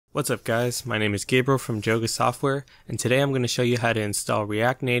What's up guys, my name is Gabriel from Joga Software, and today I'm going to show you how to install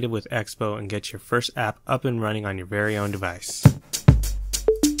React Native with Expo and get your first app up and running on your very own device.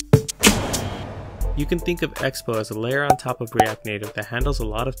 You can think of Expo as a layer on top of React Native that handles a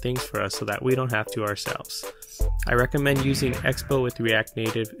lot of things for us so that we don't have to ourselves. I recommend using Expo with React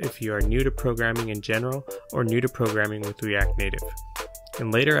Native if you are new to programming in general or new to programming with React Native. In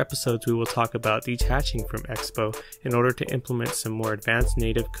later episodes, we will talk about detaching from Expo in order to implement some more advanced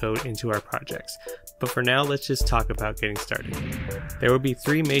native code into our projects. But for now, let's just talk about getting started. There will be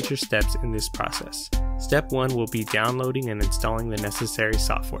 3 major steps in this process. Step 1 will be downloading and installing the necessary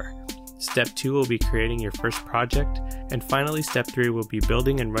software. Step 2 will be creating your first project. And finally, Step 3 will be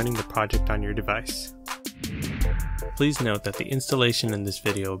building and running the project on your device. Please note that the installation in this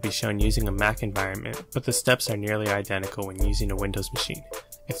video will be shown using a Mac environment, but the steps are nearly identical when using a Windows machine.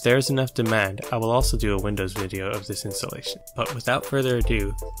 If there is enough demand, I will also do a Windows video of this installation. But without further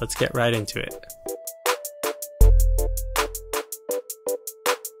ado, let's get right into it.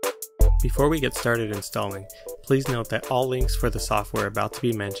 Before we get started installing, please note that all links for the software about to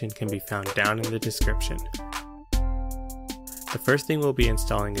be mentioned can be found down in the description. The first thing we'll be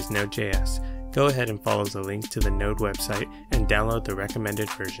installing is Node.js. Go ahead and follow the link to the Node website and download the recommended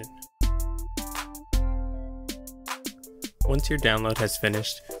version. Once your download has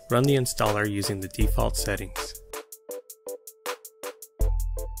finished, run the installer using the default settings.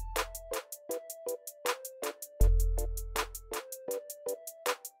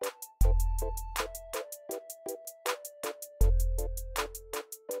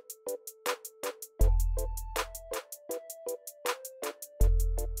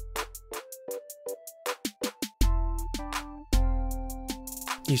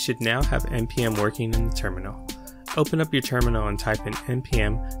 You should now have npm working in the terminal. Open up your terminal and type in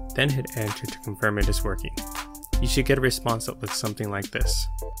npm, then hit enter to confirm it is working. You should get a response that looks something like this.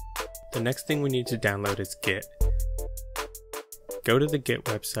 The next thing we need to download is Git. Go to the Git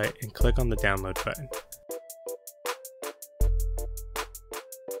website and click on the download button.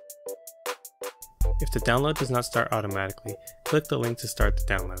 If the download does not start automatically, click the link to start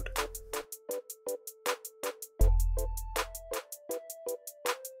the download.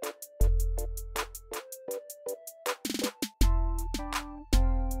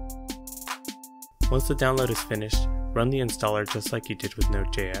 Once the download is finished, run the installer just like you did with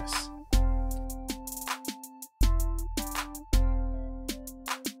Node.js.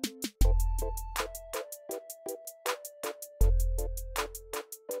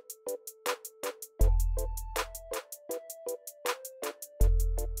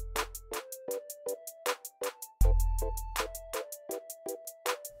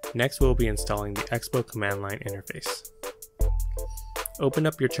 Next, we'll be installing the expo command line interface. Open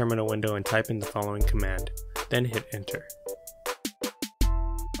up your terminal window and type in the following command, then hit enter.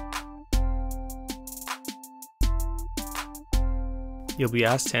 You'll be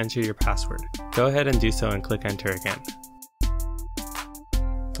asked to enter your password. Go ahead and do so and click enter again.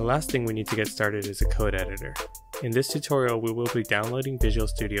 The last thing we need to get started is a code editor. In this tutorial, we will be downloading Visual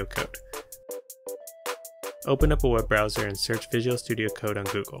Studio Code. Open up a web browser and search Visual Studio Code on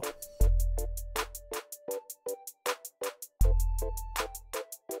Google.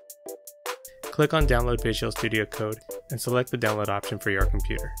 Click on Download Visual Studio Code and select the download option for your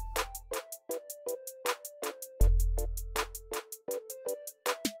computer.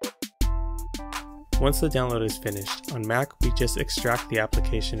 Once the download is finished, on Mac we just extract the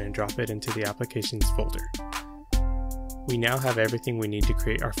application and drop it into the Applications folder. We now have everything we need to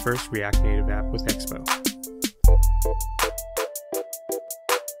create our first React Native app with Expo.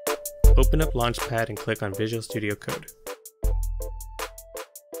 Open up Launchpad and click on Visual Studio Code.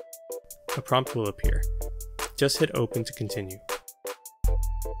 A prompt will appear. Just hit open to continue.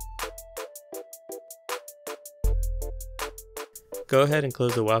 Go ahead and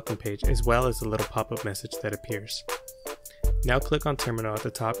close the welcome page as well as the little pop-up message that appears. Now click on Terminal at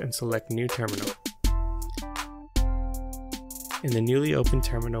the top and select New Terminal. In the newly opened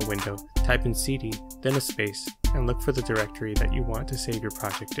terminal window, type in cd, then a space, and look for the directory that you want to save your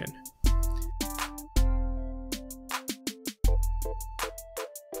project in.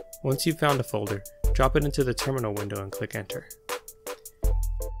 Once you've found a folder, drop it into the terminal window and click enter.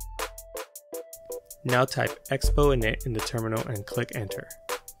 Now type expo init in the terminal and click enter.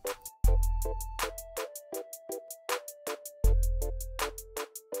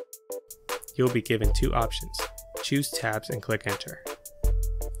 You'll be given 2 options. Choose tabs and click enter.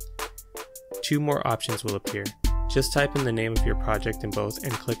 2 more options will appear. Just type in the name of your project in both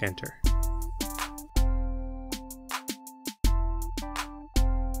and click enter.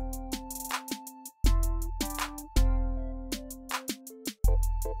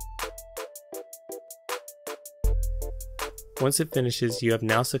 Once it finishes, you have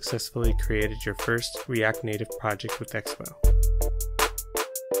now successfully created your first React Native project with Expo.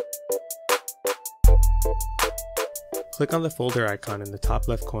 Click on the folder icon in the top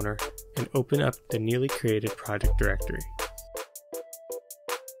left corner and open up the newly created project directory.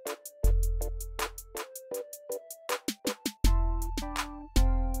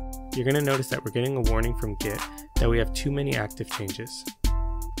 You're going to notice that we're getting a warning from Git that we have too many active changes.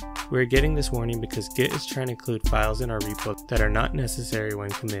 We're getting this warning because Git is trying to include files in our repo that are not necessary when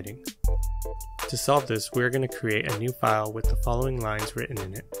committing. To solve this, we're going to create a new file with the following lines written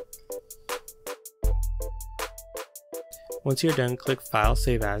in it. Once you're done, click File,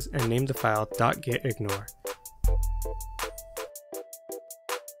 Save As, and name the file .gitignore.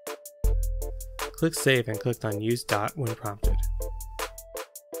 Click Save and click on Use dot when prompted.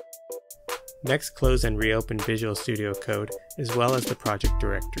 Next, close and reopen Visual Studio Code as well as the project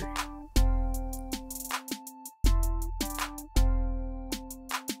directory.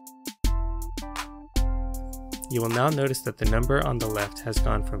 You will now notice that the number on the left has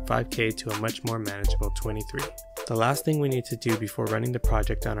gone from 5K to a much more manageable 23. The last thing we need to do before running the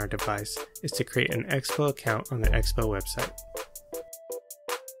project on our device is to create an Expo account on the Expo website.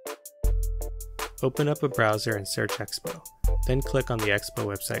 Open up a browser and search Expo, then click on the Expo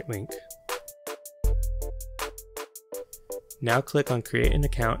website link. Now click on Create an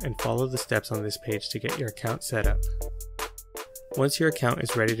Account and follow the steps on this page to get your account set up. Once your account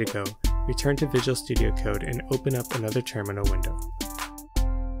is ready to go, return to Visual Studio Code and open up another terminal window.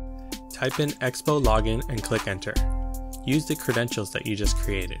 Type in Expo login and click Enter. Use the credentials that you just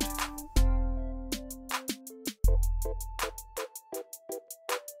created.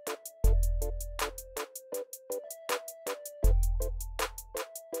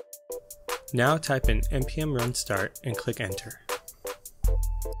 Now type in npm run start and click Enter.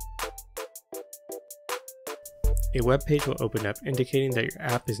 A web page will open up indicating that your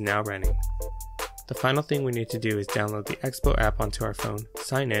app is now running. The final thing we need to do is download the Expo app onto our phone,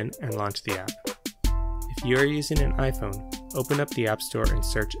 sign in, and launch the app. If you are using an iPhone, open up the App Store and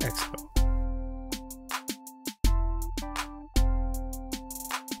search Expo.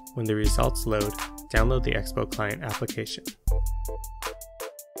 When the results load, download the Expo client application.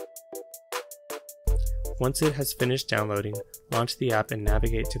 Once it has finished downloading, launch the app and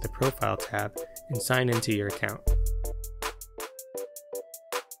navigate to the Profile tab and sign into your account.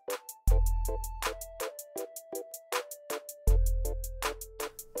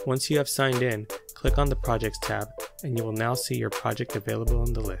 Once you have signed in, click on the Projects tab and you will now see your project available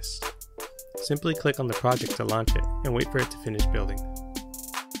in the list. Simply click on the project to launch it and wait for it to finish building.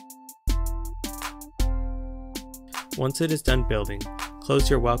 Once it is done building, close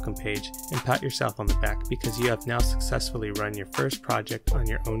your welcome page and pat yourself on the back because you have now successfully run your first project on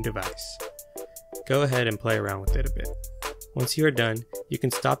your own device. Go ahead and play around with it a bit. Once you are done, you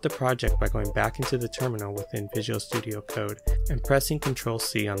can stop the project by going back into the terminal within Visual Studio Code and pressing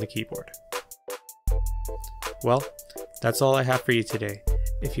Ctrl-C on the keyboard. Well, that's all I have for you today.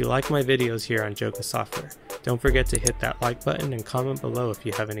 If you like my videos here on Joka Software, don't forget to hit that like button and comment below if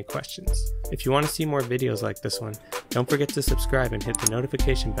you have any questions. If you want to see more videos like this one, don't forget to subscribe and hit the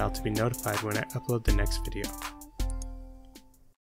notification bell to be notified when I upload the next video.